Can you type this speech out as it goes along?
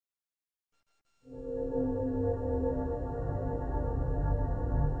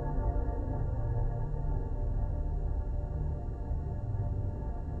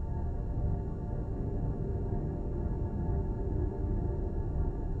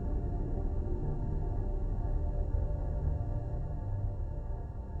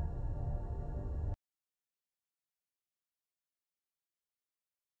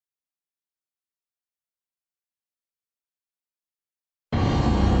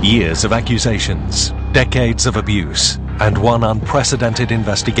Years of accusations, decades of abuse, and one unprecedented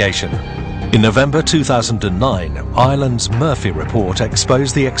investigation. In November 2009, Ireland's Murphy Report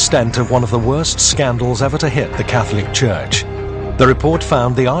exposed the extent of one of the worst scandals ever to hit the Catholic Church. The report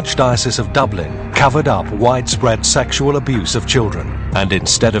found the Archdiocese of Dublin covered up widespread sexual abuse of children, and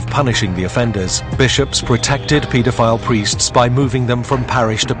instead of punishing the offenders, bishops protected paedophile priests by moving them from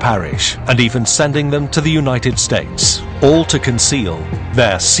parish to parish, and even sending them to the United States, all to conceal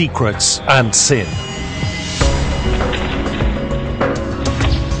their secrets and sin.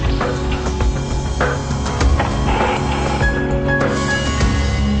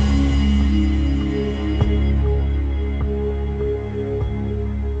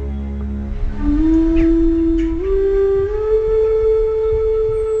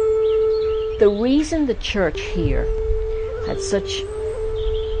 The reason the church here had such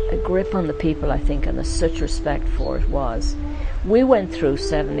a grip on the people, I think, and such respect for it was, we went through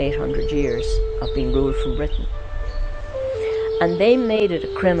 700-800 years of being ruled from Britain. And they made it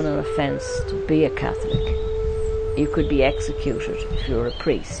a criminal offence to be a Catholic. You could be executed if you were a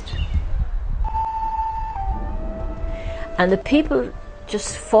priest. And the people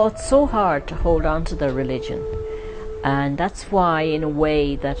just fought so hard to hold on to their religion. And that's why, in a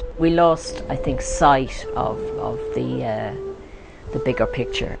way, that we lost, I think, sight of the bigger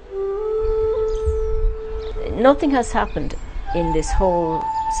picture. Nothing has happened in this whole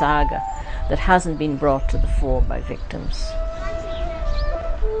saga that hasn't been brought to the fore by victims.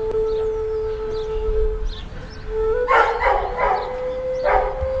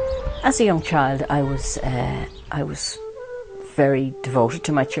 As a young child, I was very devoted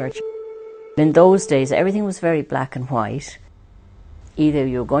to my church. In those days, everything was very black and white. Either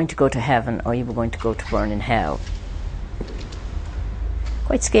you were going to go to heaven or you were going to go to burn in hell.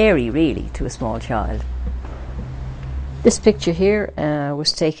 Quite scary, really, to a small child. This picture here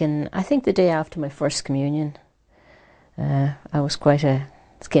was taken, I think, the day after my first communion. I was quite a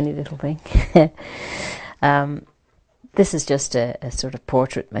skinny little thing. This is just a sort of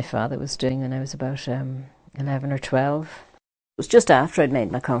portrait my father was doing when I was about 11 or 12. It was just after I'd made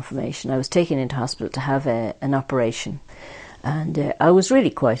my confirmation. I was taken into hospital to have an operation, and I was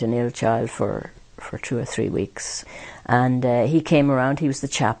really quite an ill child for 2 or 3 weeks. And he came around, he was the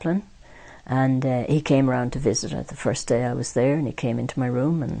chaplain, and he came around to visit it the first day I was there, and he came into my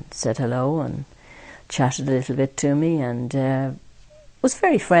room and said hello and chatted a little bit to me, and was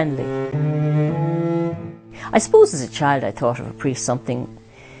very friendly. I suppose as a child I thought of a priest something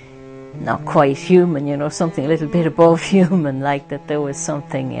not quite human, you know, something a little bit above human, like that there was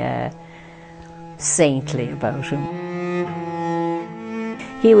something saintly about him.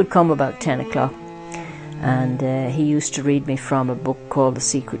 He would come about 10 o'clock, and he used to read me from a book called The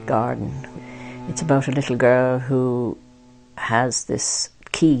Secret Garden. It's about a little girl who has this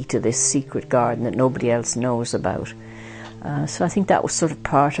key to this secret garden that nobody else knows about. So I think that was sort of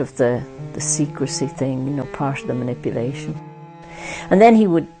part of the secrecy thing, you know, part of the manipulation. And then he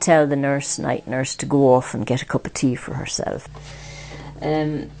would tell the night nurse, to go off and get a cup of tea for herself.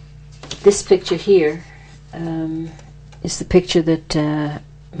 This picture here is the picture that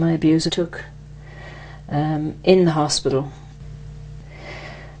my abuser took in the hospital.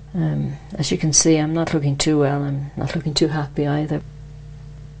 As you can see, I'm not looking too well. I'm not looking too happy either.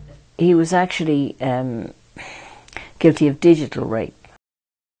 He was actually guilty of digital rape.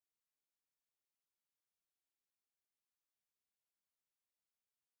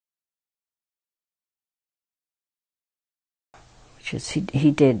 He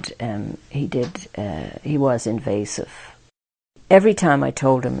was invasive. Every time I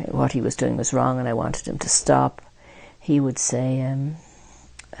told him what he was doing was wrong and I wanted him to stop, he would say,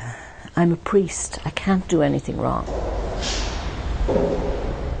 I'm a priest, I can't do anything wrong.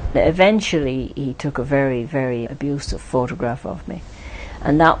 Eventually he took a very, very abusive photograph of me,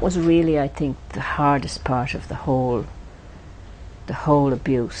 and that was really, I think, the hardest part of the whole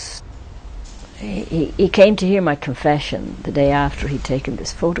abuse. He came to hear my confession the day after he'd taken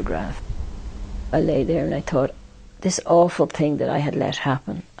this photograph. I lay there and I thought, this awful thing that I had let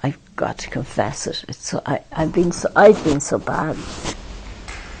happen, I've got to confess it. I've been so bad.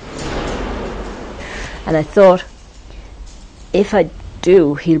 And I thought, if I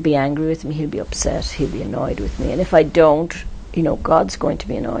do, he'll be angry with me, he'll be upset, he'll be annoyed with me. And if I don't, you know, God's going to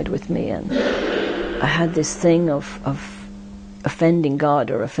be annoyed with me. And I had this thing of offending God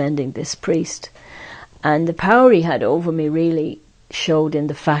or offending this priest, and the power he had over me really showed in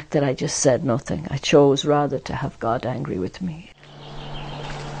the fact that I just said nothing. I chose rather to have God angry with me.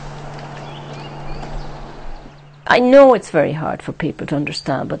 I know it's very hard for people to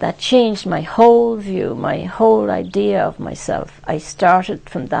understand, but that changed my whole view, my whole idea of myself. I started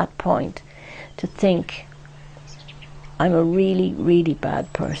from that point to think, I'm a really, really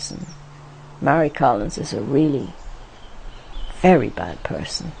bad person. Mary Collins is a really very bad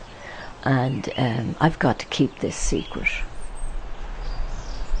person, and I've got to keep this secret.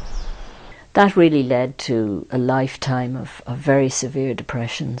 That really led to a lifetime of very severe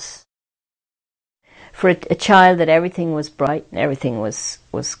depressions. For a child that everything was bright and everything was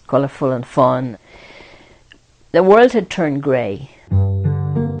colourful and fun, the world had turned grey.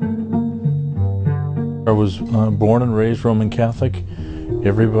 I was born and raised Roman Catholic.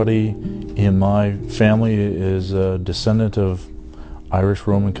 Everybody in my family is a descendant of Irish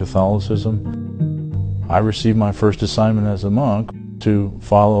Roman Catholicism. I received my first assignment as a monk to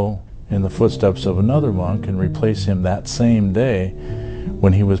follow in the footsteps of another monk and replace him that same day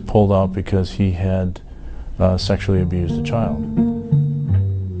when he was pulled out because he had sexually abused a child.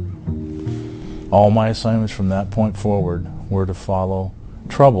 All my assignments from that point forward were to follow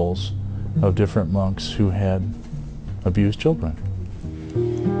troubles of different monks who had abused children.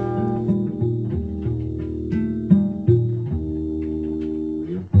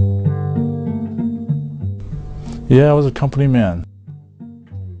 Yeah, I was a company man.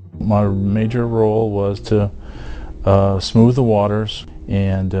 My major role was to smooth the waters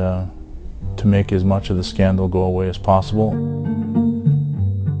and to make as much of the scandal go away as possible.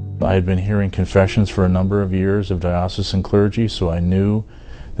 I had been hearing confessions for a number of years of diocesan clergy, so I knew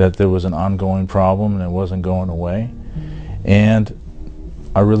that there was an ongoing problem and it wasn't going away. And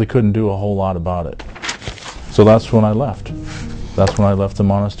I really couldn't do a whole lot about it. So that's when I left. That's when I left the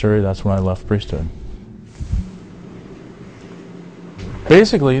monastery, that's when I left priesthood.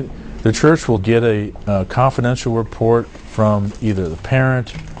 Basically, the church will get a confidential report from either the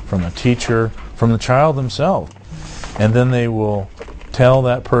parent, from the teacher, from the child themselves. And then they will tell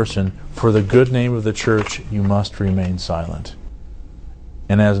that person, for the good name of the church, you must remain silent.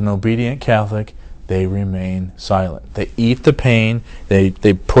 And as an obedient Catholic, they remain silent. They eat the pain, they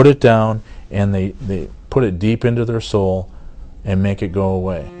put it down, and they put it deep into their soul and make it go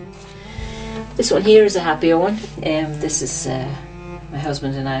away. This one here is a happier one. This is my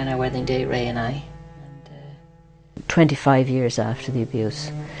husband and I on our wedding day, Ray and I. And, 25 years after the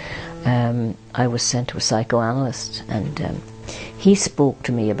abuse, I was sent to a psychoanalyst, and he spoke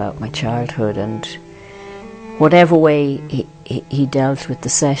to me about my childhood, and whatever way he dealt with the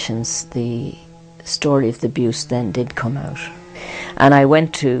sessions, the story of the abuse then did come out. And I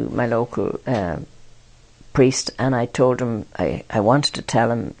went to my local priest, and I told him, I wanted to tell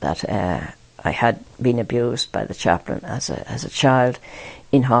him that I had been abused by the chaplain as a child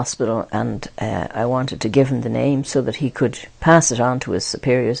in hospital, and I wanted to give him the name so that he could pass it on to his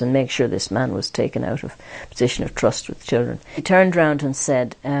superiors and make sure this man was taken out of position of trust with children. He turned round and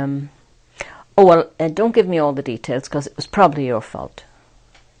said, oh well, don't give me all the details because it was probably your fault.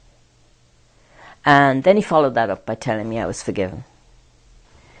 And then he followed that up by telling me I was forgiven.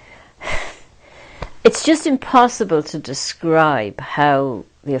 It's just impossible to describe how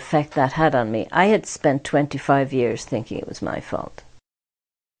the effect that had on me. I had spent 25 years thinking it was my fault.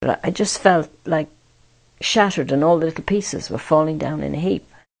 But I just felt like shattered, and all the little pieces were falling down in a heap.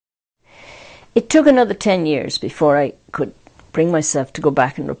 It took another 10 years before I could bring myself to go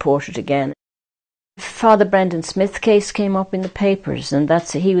back and report it again. Father Brendan Smith's case came up in the papers, and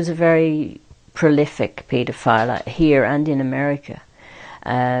he was a very prolific paedophile here and in America.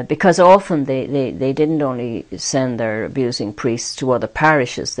 Because often they didn't only send their abusing priests to other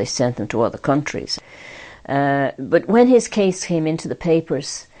parishes, they sent them to other countries. But when his case came into the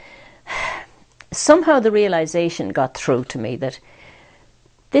papers, somehow the realization got through to me that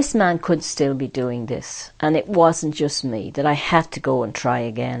this man could still be doing this, and it wasn't just me, that I had to go and try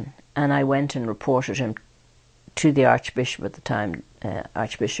again. And I went and reported him to the Archbishop at the time,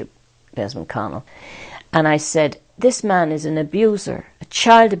 Archbishop Desmond Connell. And I said, this man is an abuser, a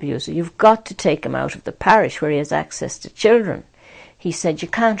child abuser. You've got to take him out of the parish where he has access to children. He said, you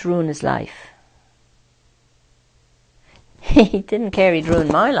can't ruin his life. He didn't care he'd ruin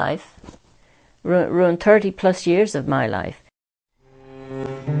my life, ruin 30 plus years of my life.